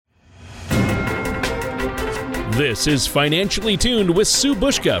This is Financially Tuned with Sue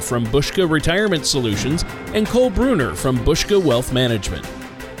Bushka from Bushka Retirement Solutions and Cole Bruner from Bushka Wealth Management.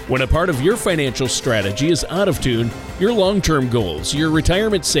 When a part of your financial strategy is out of tune, your long-term goals, your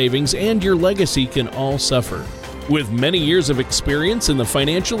retirement savings, and your legacy can all suffer. With many years of experience in the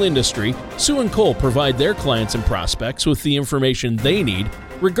financial industry, Sue and Cole provide their clients and prospects with the information they need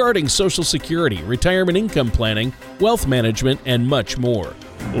regarding Social Security, retirement income planning, wealth management, and much more.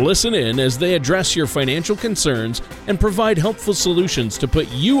 Listen in as they address your financial concerns and provide helpful solutions to put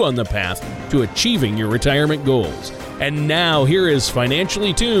you on the path to achieving your retirement goals. And now, here is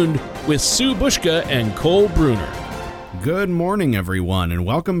Financially Tuned with Sue Bushka and Cole Bruner. Good morning, everyone, and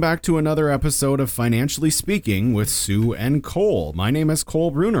welcome back to another episode of Financially Speaking with Sue and Cole. My name is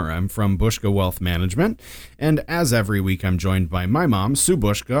Cole Bruner. I'm from Bushka Wealth Management, and as every week, I'm joined by my mom, Sue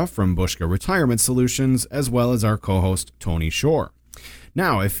Bushka, from Bushka Retirement Solutions, as well as our co-host, Tony Shore.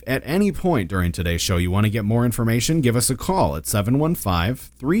 Now, if at any point during today's show you want to get more information, give us a call at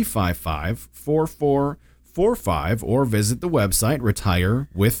 715-355-4445 or visit the website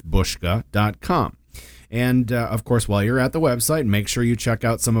retirewithbushka.com. And, of course, while you're at the website, make sure you check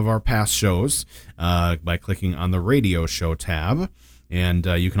out some of our past shows by clicking on the radio show tab. And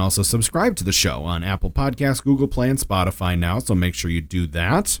you can also subscribe to the show on Apple Podcasts, Google Play, and Spotify now, so make sure you do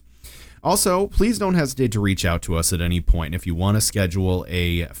that. Also, please don't hesitate to reach out to us at any point if you want to schedule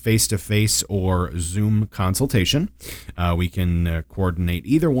a face-to-face or Zoom consultation. We can coordinate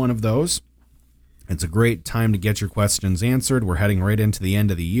either one of those. It's a great time to get your questions answered. We're heading right into the end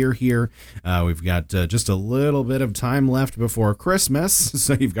of the year here. We've got just a little bit of time left before Christmas,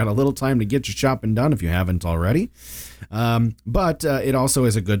 so you've got a little time to get your shopping done if you haven't already. But it also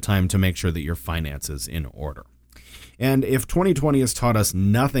is a good time to make sure that your finances in order. And if 2020 has taught us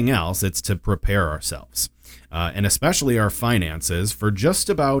nothing else, it's to prepare ourselves, and especially our finances for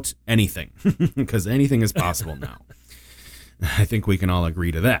just about anything, because anything is possible now. I think we can all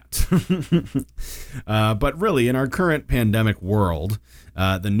agree to that. But really, in our current pandemic world,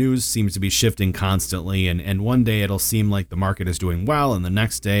 the news seems to be shifting constantly, and one day it'll seem like the market is doing well, and the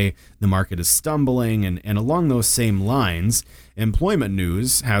next day the market is stumbling, and along those same lines, employment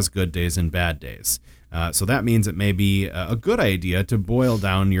news has good days and bad days. So that means it may be a good idea to boil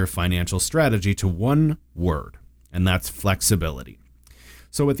down your financial strategy to one word, and that's flexibility.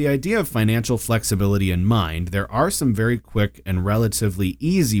 So with the idea of financial flexibility in mind, there are some very quick and relatively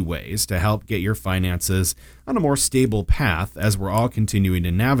easy ways to help get your finances on a more stable path as we're all continuing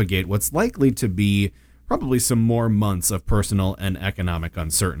to navigate what's likely to be probably some more months of personal and economic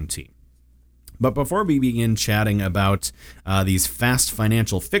uncertainty. But before we begin chatting about these fast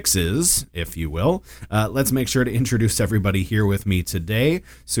financial fixes, if you will, let's make sure to introduce everybody here with me today.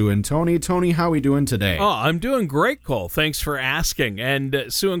 Sue and Tony. Tony, how are we doing today? Oh, I'm doing great, Cole. Thanks for asking. And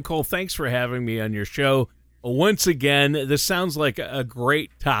Sue and Cole, thanks for having me on your show. Once again, this sounds like a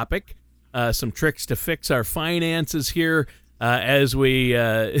great topic. Some tricks to fix our finances here as we,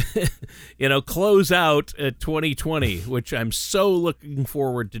 close out 2020, which I'm so looking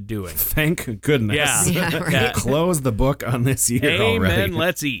forward to doing. Thank goodness. Yeah. Right. Close the book on this year already. Amen.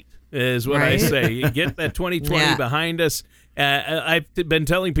 Let's eat, is what I say. Get that 2020 behind us. I've been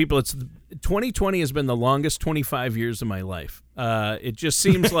telling people 2020 has been the longest 25 years of my life. It just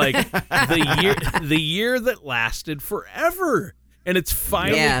seems like the year that lasted forever. And it's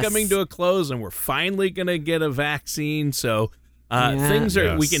finally coming to a close, and we're finally going to get a vaccine. So things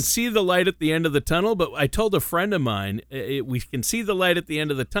are, we can see the light at the end of the tunnel. But I told a friend of mine, we can see the light at the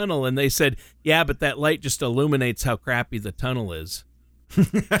end of the tunnel. And they said, yeah, but that light just illuminates how crappy the tunnel is. Or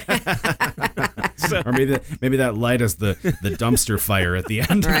maybe that light is the dumpster fire at the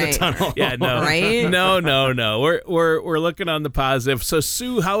end of the tunnel. Yeah, no, Right? no. We're looking on the positive. So,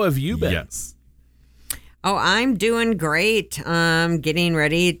 Sue, how have you been? Yes. Oh, I'm doing great. Getting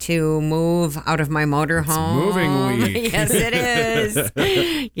ready to move out of my motorhome. Moving week. Yes, it is.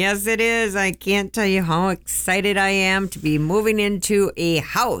 Yes, it is. I can't tell you how excited I am to be moving into a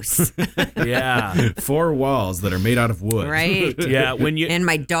house. Yeah. 4 walls that are made out of wood. Right? Yeah, And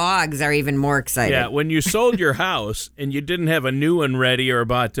my dogs are even more excited. Yeah, when you sold your house and you didn't have a new one ready or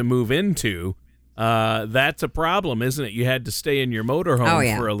about to move into, that's a problem, isn't it? You had to stay in your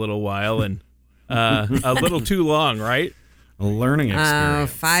motorhome for a little while and a little too long, right? A learning experience.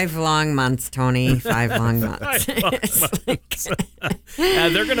 5 long months, Tony. 5 long months. They're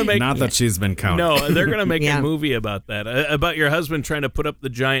going to make... Not that she's been counting. No, they're going to make a movie about that, about your husband trying to put up the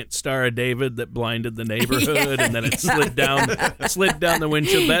giant Star of David that blinded the neighborhood, and then it slid down the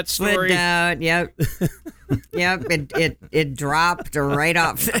windshield. That story. Slid down, yep. Yep, it dropped right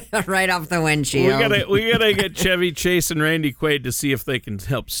off the windshield. We gotta get Chevy Chase and Randy Quaid to see if they can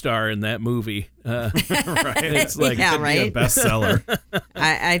help star in that movie. Right? It's like Yeah, could be a right? bestseller.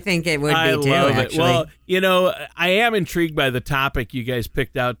 I think it would be I too. love Actually, it. Well, I am intrigued by the topic you guys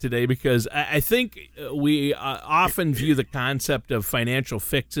picked out today because I think we often view the concept of financial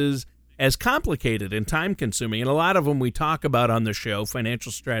fixes as complicated and time-consuming, and a lot of them we talk about on the show,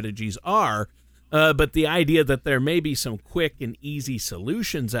 financial strategies are, but the idea that there may be some quick and easy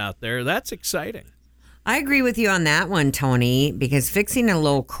solutions out there, that's exciting. I agree with you on that one, Tony, because fixing a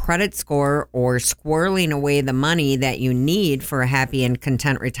low credit score or squirreling away the money that you need for a happy and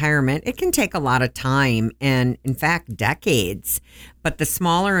content retirement, it can take a lot of time and, in fact, decades. But the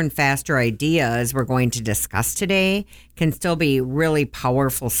smaller and faster ideas we're going to discuss today can still be really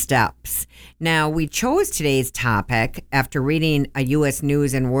powerful steps. Now, we chose today's topic after reading a U.S.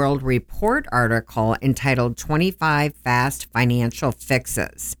 News and World Report article entitled 25 Fast Financial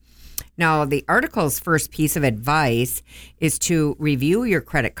Fixes. Now, the article's first piece of advice is to review your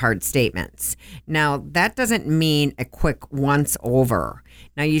credit card statements. Now, that doesn't mean a quick once over.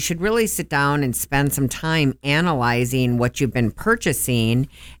 Now, you should really sit down and spend some time analyzing what you've been purchasing.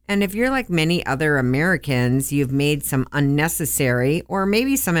 And if you're like many other Americans, you've made some unnecessary or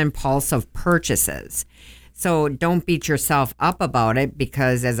maybe some impulsive purchases. So don't beat yourself up about it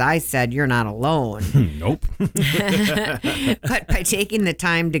because, as I said, you're not alone. Nope. But by taking the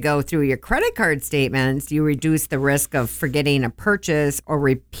time to go through your credit card statements, you reduce the risk of forgetting a purchase or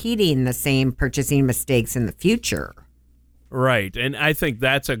repeating the same purchasing mistakes in the future. Right, and I think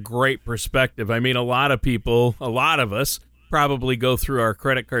that's a great perspective. I mean, a lot of us probably go through our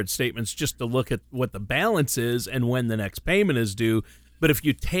credit card statements just to look at what the balance is and when the next payment is due. But if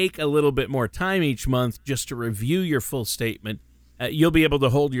you take a little bit more time each month just to review your full statement, you'll be able to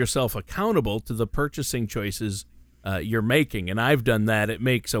hold yourself accountable to the purchasing choices you're making. And I've done that. It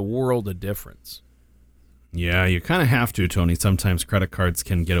makes a world of difference. Yeah, you kind of have to, Tony. Sometimes credit cards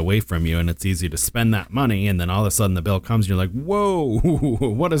can get away from you, and it's easy to spend that money, and then all of a sudden the bill comes, and you're like, whoa,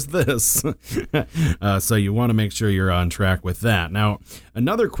 what is this? So you want to make sure you're on track with that. Now,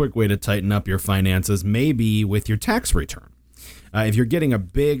 another quick way to tighten up your finances may be with your tax return. If you're getting a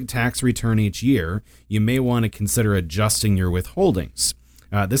big tax return each year, you may want to consider adjusting your withholdings.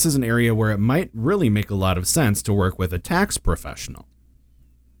 This is an area where it might really make a lot of sense to work with a tax professional.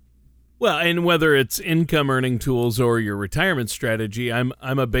 Well, and whether it's income earning tools or your retirement strategy, I'm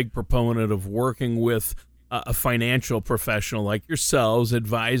a big proponent of working with a financial professional like yourselves,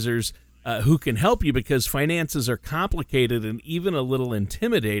 advisors who can help you because finances are complicated and even a little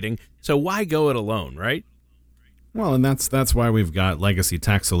intimidating. So why go it alone, right? Well, and that's why we've got Legacy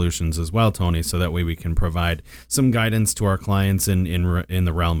Tax Solutions as well, Tony, so that way we can provide some guidance to our clients in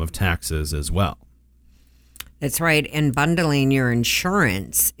the realm of taxes as well. That's right. And bundling your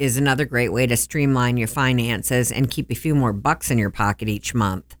insurance is another great way to streamline your finances and keep a few more bucks in your pocket each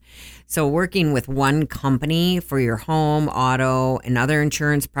month. So working with one company for your home, auto, and other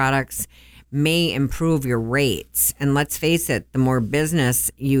insurance products may improve your rates. And let's face it, the more business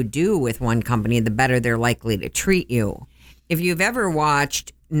you do with one company, the better they're likely to treat you. If you've ever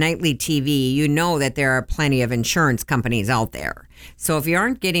watched nightly TV, you know that there are plenty of insurance companies out there. So if you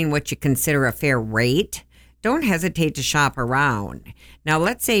aren't getting what you consider a fair rate, don't hesitate to shop around. Now,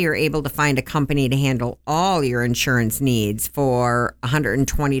 let's say you're able to find a company to handle all your insurance needs for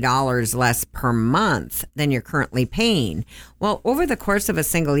 $120 less per month than you're currently paying. Well, over the course of a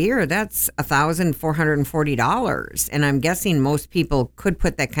single year, that's $1,440. And I'm guessing most people could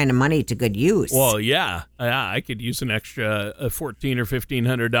put that kind of money to good use. Well, yeah, I could use an extra $1,400 or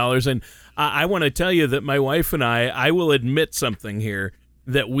 $1,500. And I want to tell you that my wife and I will admit something here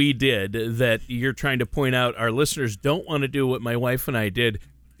that we did that you're trying to point out our listeners don't want to do what my wife and I did.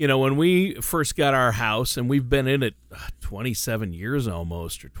 You know, when we first got our house, and we've been in it 27 years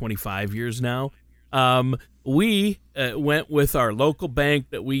almost, or 25 years now, we went with our local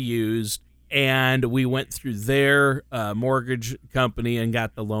bank that we used, and we went through their mortgage company and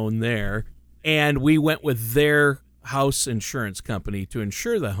got the loan there, and we went with their house insurance company to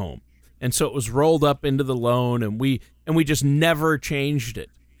insure the home. And so it was rolled up into the loan, and we just never changed it.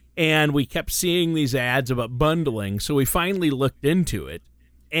 And we kept seeing these ads about bundling, so we finally looked into it,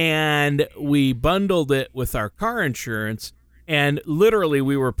 and we bundled it with our car insurance, and literally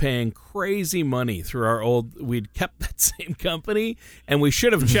we were paying crazy money through we'd kept that same company, and we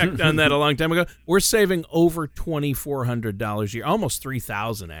should have checked on that a long time ago. We're saving over $2,400 a year, almost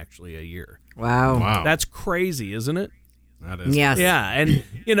 $3,000 actually a year. Wow. That's crazy, isn't it? That is. Yes. Yeah, and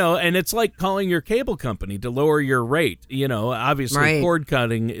and it's like calling your cable company to lower your rate. Obviously Right. cord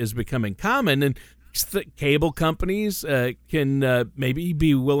cutting is becoming common, and cable companies can maybe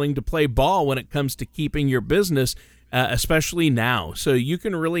be willing to play ball when it comes to keeping your business, especially now. So you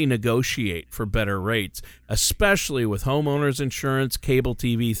can really negotiate for better rates, especially with homeowners insurance, cable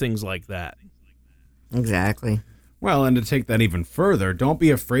TV, things like that. Exactly. Well, and to take that even further, don't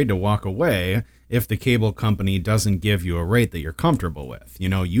be afraid to walk away if the cable company doesn't give you a rate that you're comfortable with. You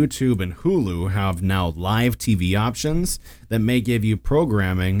know, YouTube and Hulu have now live TV options that may give you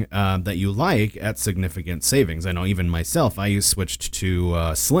programming that you like at significant savings. I know even myself, I switched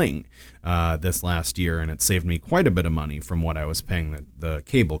to Sling this last year, and it saved me quite a bit of money from what I was paying the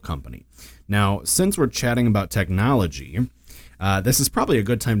cable company. Now, since we're chatting about technology, this is probably a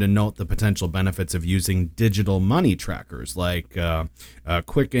good time to note the potential benefits of using digital money trackers like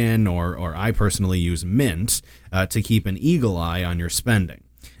Quicken or I personally use Mint to keep an eagle eye on your spending.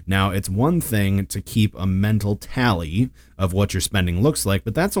 Now, it's one thing to keep a mental tally of what your spending looks like,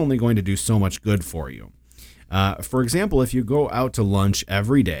 but that's only going to do so much good for you. For example, if you go out to lunch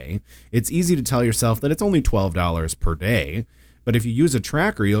every day, it's easy to tell yourself that it's only $12 per day. But if you use a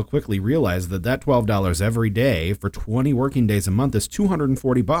tracker, you'll quickly realize that $12 every day for 20 working days a month is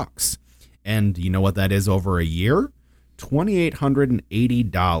 $240. And you know what that is over a year?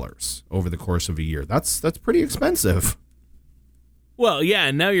 $2,880 over the course of a year. That's pretty expensive. Well, yeah,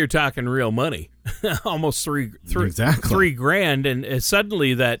 and now you're talking real money. Almost Exactly. $3,000, and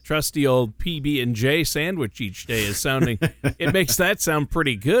suddenly that trusty old PB&J sandwich each day is sounding. It makes that sound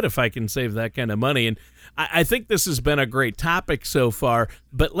pretty good if I can save that kind of money. And I think this has been a great topic so far.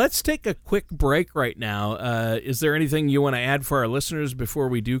 But let's take a quick break right now. Is there anything you want to add for our listeners before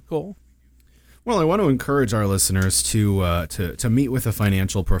we do, Cole? Well, I want to encourage our listeners to meet with a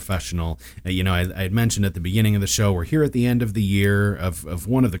financial professional. You know, I had mentioned at the beginning of the show, we're here at the end of the year of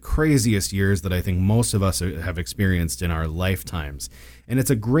one of the craziest years that I think most of us have experienced in our lifetimes. And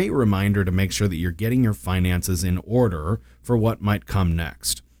it's a great reminder to make sure that you're getting your finances in order for what might come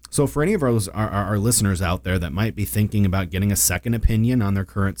next. So for any of our listeners out there that might be thinking about getting a second opinion on their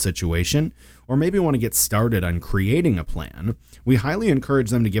current situation, or maybe want to get started on creating a plan, we highly encourage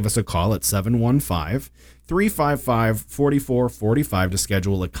them to give us a call at 715-355-4445 to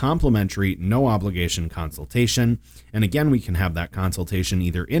schedule a complimentary, no-obligation consultation. And again, we can have that consultation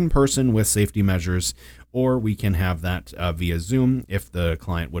either in person with safety measures, or we can have that via Zoom if the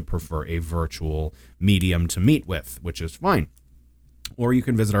client would prefer a virtual medium to meet with, which is fine. Or you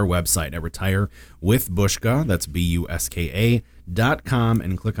can visit our website at retirewithbushka, that's BUSKA.com,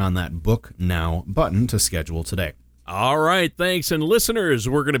 and click on that Book Now button to schedule today. All right, thanks. And listeners,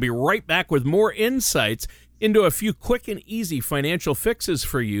 we're going to be right back with more insights into a few quick and easy financial fixes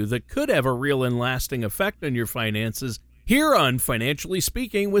for you that could have a real and lasting effect on your finances here on Financially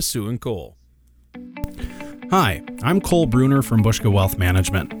Speaking with Sue and Cole. Hi, I'm Cole Bruner from Bushka Wealth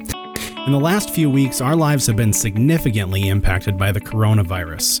Management. In the last few weeks, our lives have been significantly impacted by the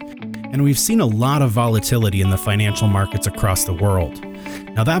coronavirus, and we've seen a lot of volatility in the financial markets across the world.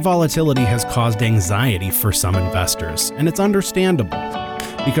 Now, that volatility has caused anxiety for some investors, and it's understandable,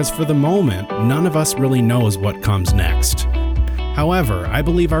 because for the moment, none of us really knows what comes next. However, I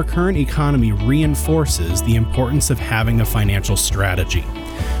believe our current economy reinforces the importance of having a financial strategy.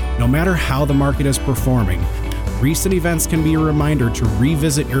 No matter how the market is performing, recent events can be a reminder to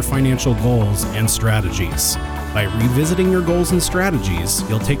revisit your financial goals and strategies. By revisiting your goals and strategies,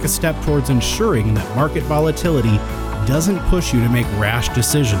 you'll take a step towards ensuring that market volatility doesn't push you to make rash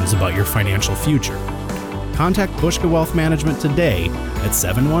decisions about your financial future. Contact Bushka Wealth Management today at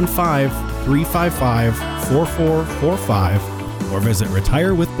 715-355-4445 or visit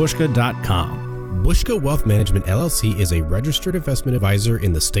retirewithbushka.com. Bushka Wealth Management, LLC is a registered investment advisor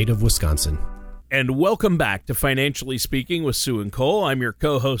in the state of Wisconsin. And welcome back to Financially Speaking with Sue and Cole. I'm your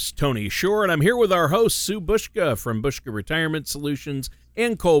co-host, Tony Shore, and I'm here with our host, Sue Bushka from Bushka Retirement Solutions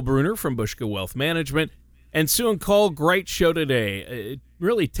and Cole Bruner from Bushka Wealth Management. And Sue and Cole, great show today.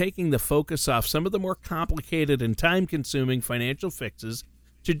 Really taking the focus off some of the more complicated and time-consuming financial fixes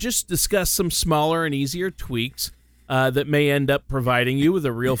to just discuss some smaller and easier tweaks that may end up providing you with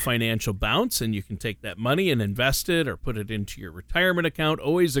a real financial bounce, and you can take that money and invest it or put it into your retirement account.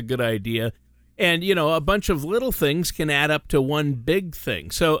 Always a good idea. And, you know, a bunch of little things can add up to one big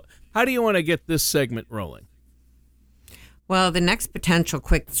thing. So how do you want to get this segment rolling? Well, the next potential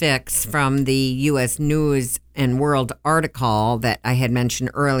quick fix from the U.S. News and World article that I had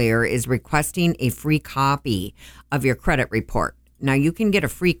mentioned earlier is requesting a free copy of your credit report. Now, you can get a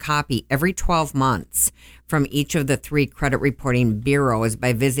free copy every 12 months from each of the 3 credit reporting bureaus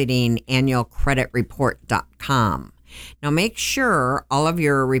by visiting annualcreditreport.com. Now, make sure all of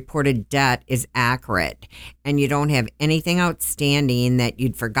your reported debt is accurate and you don't have anything outstanding that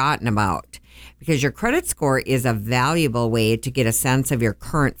you'd forgotten about. because your credit score is a valuable way to get a sense of your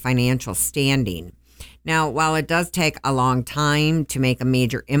current financial standing. Now, while it does take a long time to make a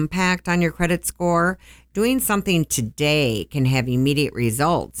major impact on your credit score, doing something today can have immediate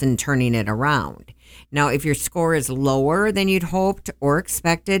results in turning it around. Now, if your score is lower than you'd hoped or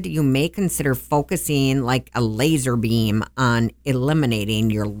expected, you may consider focusing like a laser beam on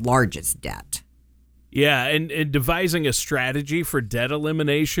eliminating your largest debt. Yeah, and devising a strategy for debt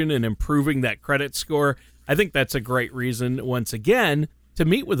elimination and improving that credit score, I think that's a great reason, once again, to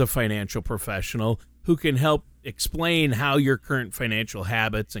meet with a financial professional who can help explain how your current financial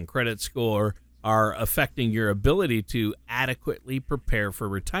habits and credit score are affecting your ability to adequately prepare for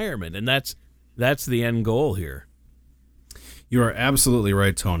retirement. And that's the end goal here. You are absolutely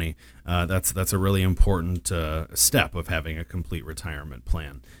right, Tony. That's a really important step of having a complete retirement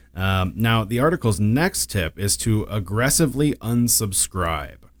plan. Now, the article's next tip is to aggressively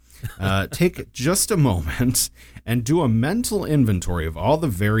unsubscribe. Take just a moment and do a mental inventory of all the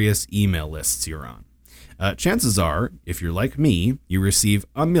various email lists you're on. Chances are, if you're like me, you receive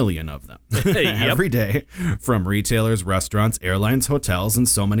 1 million of them every day from retailers, restaurants, airlines, hotels, and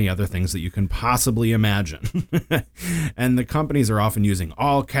so many other things that you can possibly imagine. And the companies are often using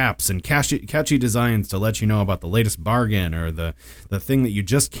all caps and catchy designs to let you know about the latest bargain or the thing that you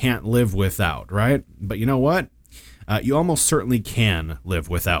just can't live without, right? But you know what? You almost certainly can live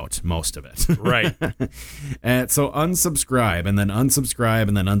without most of it. Right. And so unsubscribe and then unsubscribe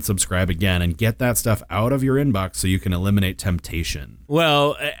and then unsubscribe again and get that stuff out of your inbox so you can eliminate temptation.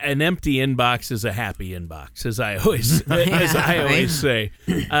 Well, an empty inbox is a happy inbox, as I always say.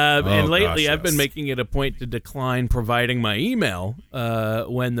 And lately, I've been making it a point to decline providing my email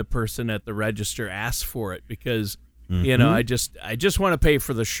when the person at the register asks for it because you know, I just want to pay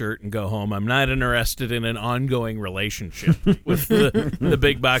for the shirt and go home. I'm not interested in an ongoing relationship with the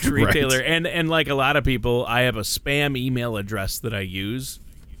big box retailer. Right. And like a lot of people, I have a spam email address that I use.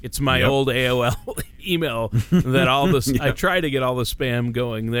 It's my old AOL email that all this. I try to get all the spam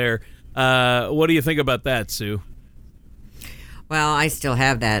going there. What do you think about that, Sue? Well, I still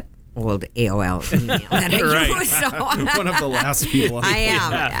have that old AOL email that I use. So one of the last people. I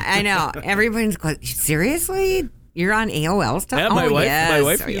am. Yeah. I know. Everybody's going, seriously? You're on AOL stuff? Yeah, my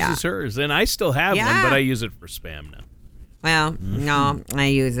wife uses hers, and I still have one, but I use it for spam now. Well, no, I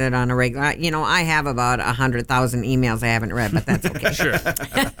use it on a regular. You know, I have about 100,000 emails I haven't read, but that's okay. Sure.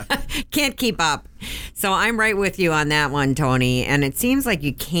 Can't keep up. So I'm right with you on that one, Tony. And it seems like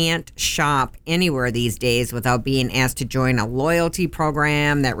you can't shop anywhere these days without being asked to join a loyalty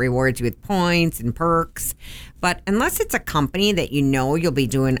program that rewards you with points and perks. But unless it's a company that you know you'll be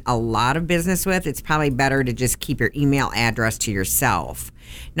doing a lot of business with, it's probably better to just keep your email address to yourself.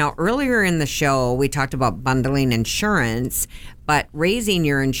 Now, earlier in the show, we talked about bundling insurance, but raising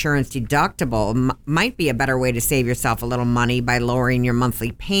your insurance deductible might be a better way to save yourself a little money by lowering your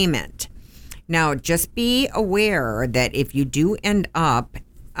monthly payment. Now, just be aware that if you do end up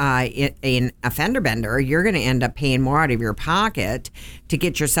in a fender bender, you're going to end up paying more out of your pocket to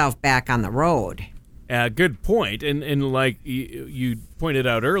get yourself back on the road. Good point. And like you pointed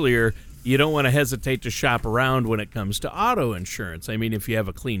out earlier, you don't want to hesitate to shop around when it comes to auto insurance. I mean, if you have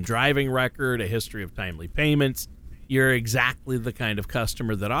a clean driving record, a history of timely payments, you're exactly the kind of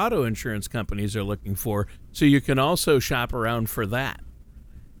customer that auto insurance companies are looking for. So you can also shop around for that.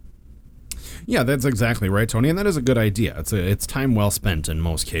 Yeah, that's exactly right, Tony, and that is a good idea. It's time well spent in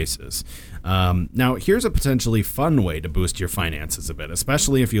most cases. Now, here's a potentially fun way to boost your finances a bit,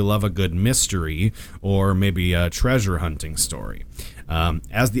 especially if you love a good mystery or maybe a treasure hunting story.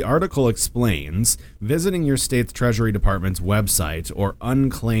 As the article explains, visiting your state's Treasury Department's website or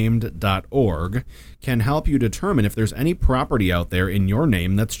unclaimed.org can help you determine if there's any property out there in your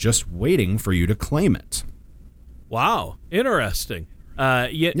name that's just waiting for you to claim it. Wow, interesting.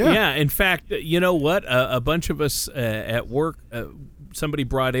 Yeah. In fact, you know what? A bunch of us at work, somebody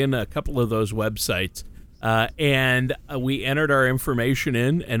brought in a couple of those websites, and we entered our information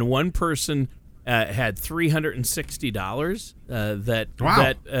in, and one person had $360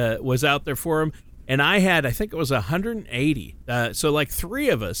 that was out there for him, and I think it was $180. So like three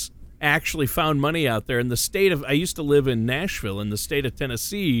of us actually found money out there. In the state of, I used to live in Nashville, and the state of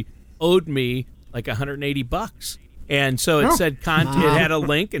Tennessee owed me like $180. And so it said, it had a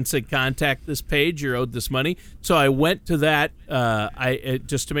link and said, contact this page, you're owed this money. So I went to that,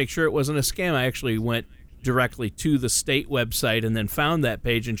 just to make sure it wasn't a scam, I actually went directly to the state website and then found that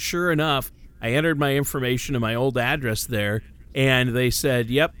page. And sure enough, I entered my information and my old address there, and they said,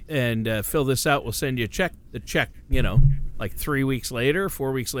 yep, and fill this out, we'll send you a check. The check, like 3 weeks later,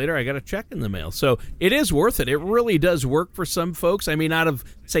 4 weeks later, I got a check in the mail. So it is worth it. It really does work for some folks. I mean, out of,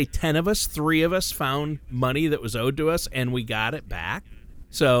 say, 10 of us, 3 of us found money that was owed to us, and we got it back.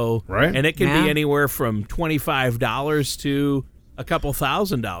 So, right. And it can be anywhere from $25 to a couple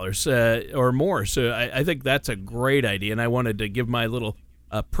 $1,000 or more. So I think that's a great idea, and I wanted to give my little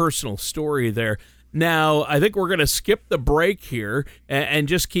personal story there. Now, I think we're going to skip the break here and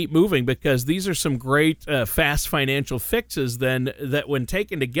just keep moving, because these are some great fast financial fixes then that when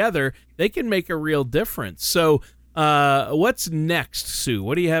taken together, they can make a real difference. So what's next, Sue?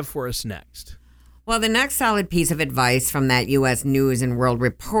 What do you have for us next? Well, the next solid piece of advice from that U.S. News and World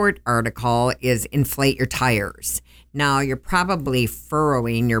Report article is inflate your tires. Now, you're probably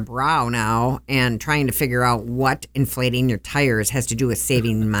furrowing your brow now and trying to figure out what inflating your tires has to do with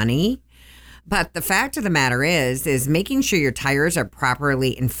saving money. But the fact of the matter is making sure your tires are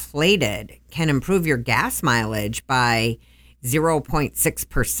properly inflated can improve your gas mileage by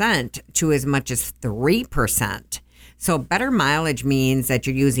 0.6% to as much as 3%. So better mileage means that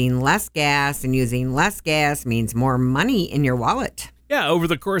you're using less gas, and using less gas means more money in your wallet. Yeah, over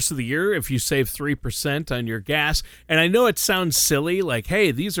the course of the year, if you save 3% on your gas, and I know it sounds silly, like, hey,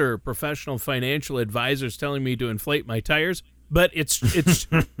 these are professional financial advisors telling me to inflate my tires. But it's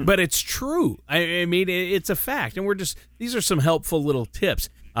but it's true. I mean, it's a fact, and these are some helpful little tips.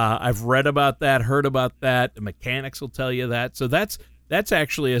 I've read about that, heard about that. The mechanics will tell you that. So that's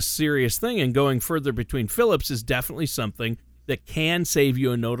actually a serious thing. And going further between Phillips is definitely something that can save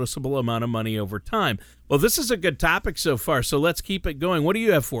you a noticeable amount of money over time. Well, this is a good topic so far, so let's keep it going. What do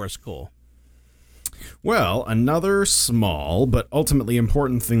you have for us, Cole? Well, another small but ultimately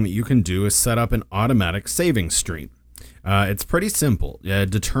important thing that you can do is set up an automatic savings stream. It's pretty simple.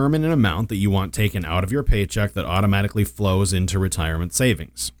 Determine an amount that you want taken out of your paycheck that automatically flows into retirement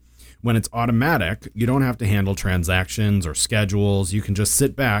savings. When it's automatic, you don't have to handle transactions or schedules. You can just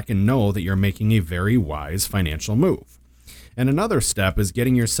sit back and know that you're making a very wise financial move. And another step is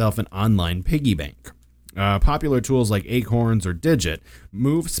getting yourself an online piggy bank. Popular tools like Acorns or Digit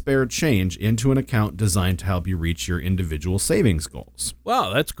move spare change into an account designed to help you reach your individual savings goals.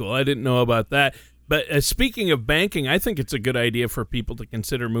 Wow, that's cool. I didn't know about that. But speaking of banking, I think it's a good idea for people to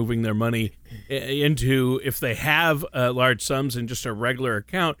consider moving their money into, if they have large sums in just a regular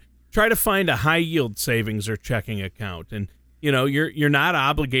account, try to find a high-yield savings or checking account. And, you know, you're not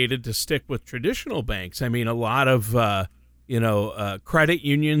obligated to stick with traditional banks. I mean, a lot of, credit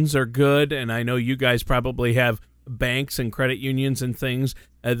unions are good, and I know you guys probably have banks and credit unions and things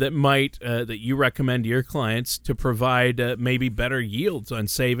that you recommend to your clients to provide maybe better yields on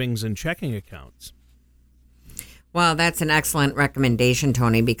savings and checking accounts. Well, that's an excellent recommendation,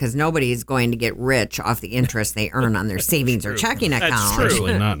 Tony, because nobody's going to get rich off the interest they earn on their savings or checking account. That's true.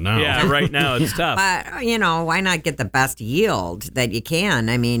 Especially not now. Yeah, right now it's tough. But, why not get the best yield that you can?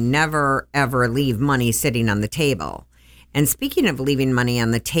 I mean, never, ever leave money sitting on the table. And speaking of leaving money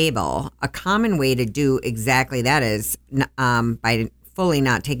on the table, a common way to do exactly that is by fully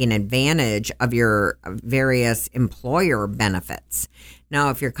not taking advantage of your various employer benefits. Now,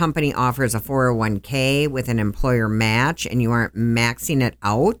 if your company offers a 401k with an employer match and you aren't maxing it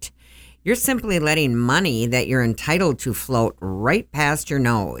out, you're simply letting money that you're entitled to float right past your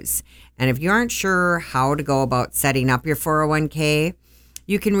nose. And if you aren't sure how to go about setting up your 401k,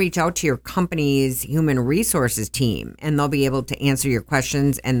 you can reach out to your company's human resources team, and they'll be able to answer your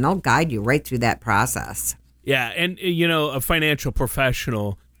questions, and they'll guide you right through that process. Yeah, and, a financial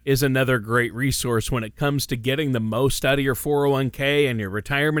professional is another great resource when it comes to getting the most out of your 401k and your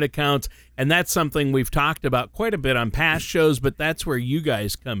retirement accounts. And that's something we've talked about quite a bit on past shows, but that's where you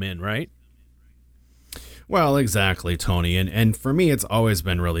guys come in, right? Well, exactly, Tony. And for me, it's always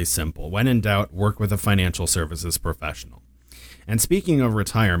been really simple. When in doubt, work with a financial services professional. And speaking of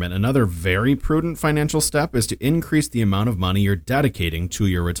retirement, another very prudent financial step is to increase the amount of money you're dedicating to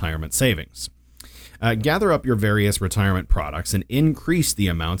your retirement savings. Gather up your various retirement products and increase the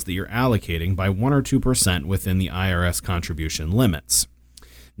amounts that you're allocating by 1 or 2% within the IRS contribution limits.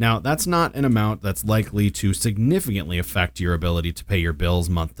 Now, that's not an amount that's likely to significantly affect your ability to pay your bills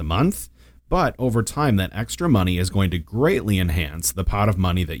month to month, but over time, that extra money is going to greatly enhance the pot of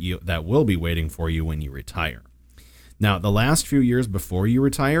money that will be waiting for you when you retire. Now, the last few years before you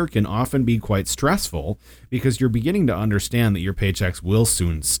retire can often be quite stressful because you're beginning to understand that your paychecks will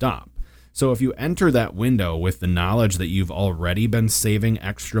soon stop. So if you enter that window with the knowledge that you've already been saving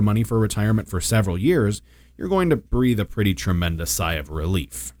extra money for retirement for several years, you're going to breathe a pretty tremendous sigh of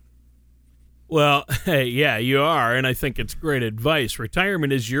relief. Well, yeah, you are, and I think it's great advice.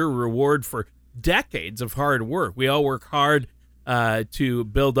 Retirement is your reward for decades of hard work. We all work hard to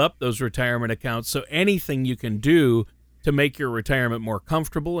build up those retirement accounts, so anything you can do to make your retirement more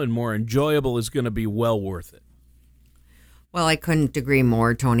comfortable and more enjoyable is going to be well worth it. Well, I couldn't agree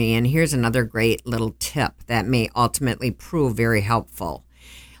more, Tony. And here's another great little tip that may ultimately prove very helpful.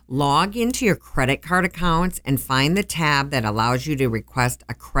 Log into your credit card accounts and find the tab that allows you to request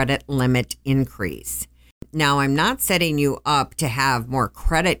a credit limit increase. Now, I'm not setting you up to have more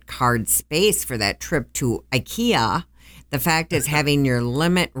credit card space for that trip to IKEA. The fact is, having your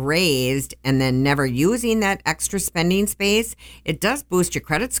limit raised and then never using that extra spending space, it does boost your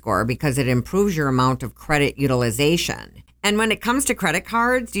credit score because it improves your amount of credit utilization. And when it comes to credit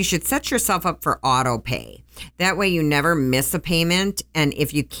cards, you should set yourself up for auto pay. That way you never miss a payment. And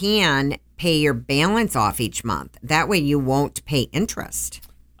if you can, pay your balance off each month. That way you won't pay interest.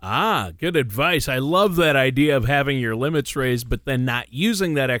 Good advice. I love that idea of having your limits raised, but then not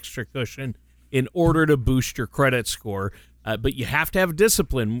using that extra cushion in order to boost your credit score. But you have to have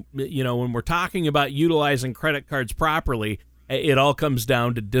discipline. You know, when we're talking about utilizing credit cards properly, it all comes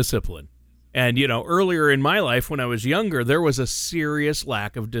down to discipline. And, you know, earlier in my life when I was younger, there was a serious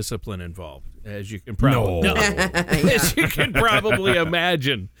lack of discipline involved, as you can probably as you can probably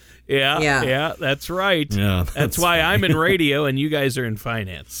imagine. Yeah, that's right. Yeah, that's why I'm in radio and you guys are in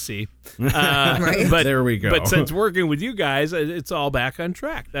finance, see? Right. But there we go. But since working with you guys, it's all back on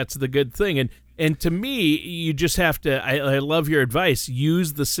track. That's the good thing. And to me, you just have to, I love your advice,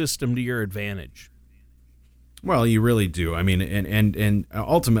 use the system to your advantage. Well, you really do. I mean, and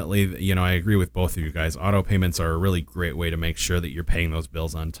ultimately, you know, I agree with both of you guys. Auto payments are a really great way to make sure that you're paying those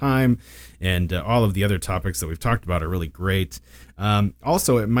bills on time. And all of the other topics that we've talked about are really great.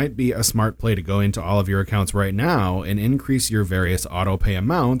 Also, it might be a smart play to go into all of your accounts right now and increase your various auto pay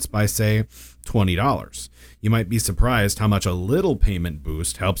amounts by, say, $20. You might be surprised how much a little payment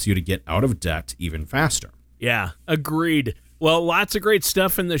boost helps you to get out of debt even faster. Yeah, agreed. Well, lots of great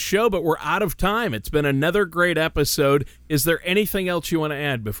stuff in the show, but we're out of time. It's been another great episode. Is there anything else you want to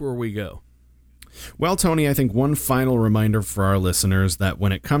add before we go? Well, Tony, I think one final reminder for our listeners that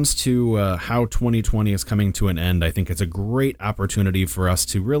when it comes to how 2020 is coming to an end, I think it's a great opportunity for us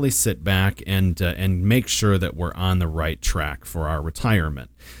to really sit back and make sure that we're on the right track for our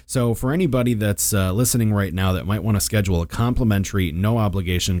retirement. So for anybody that's listening right now that might want to schedule a complimentary,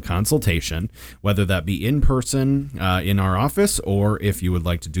 no-obligation consultation, whether that be in person in our office or if you would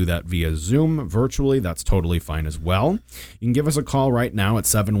like to do that via Zoom virtually, that's totally fine as well. You can give us a call right now at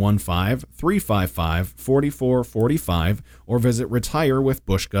 715-355-4445 or visit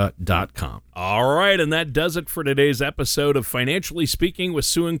retirewithbushka.com. All right, and that does it for today's episode of Financially Speaking with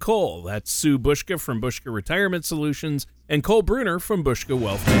Sue and Cole. That's Sue Bushka from Bushka Retirement Solutions and Cole Bruner from Bushka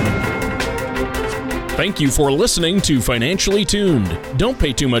Wealth Management. Thank you for listening to Financially Tuned. Don't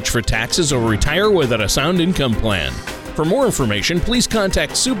pay too much for taxes or retire without a sound income plan. For more information, please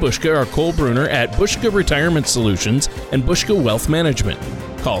contact Sue Bushka or Cole Bruner at Bushka Retirement Solutions and Bushka Wealth Management.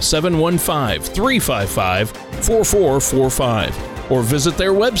 Call 715-355-4445 or visit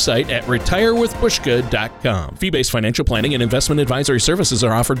their website at retirewithbushka.com. Fee-based financial planning and investment advisory services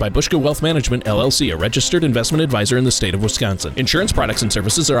are offered by Bushka Wealth Management, LLC, a registered investment advisor in the state of Wisconsin. Insurance products and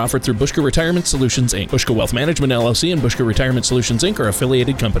services are offered through Bushka Retirement Solutions, Inc. Bushka Wealth Management, LLC, and Bushka Retirement Solutions, Inc. are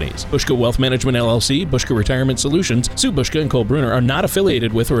affiliated companies. Bushka Wealth Management, LLC, Bushka Retirement Solutions, Sue Bushka, and Cole Bruner are not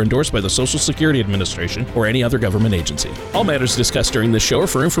affiliated with or endorsed by the Social Security Administration or any other government agency. All matters discussed during this show are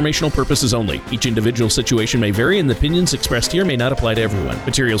for informational purposes only. Each individual situation may vary, and the opinions expressed here may not apply to everyone.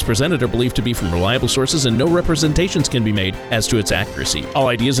 Materials presented are believed to be from reliable sources, and no representations can be made as to its accuracy. All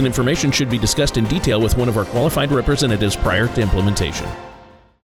ideas and information should be discussed in detail with one of our qualified representatives prior to implementation.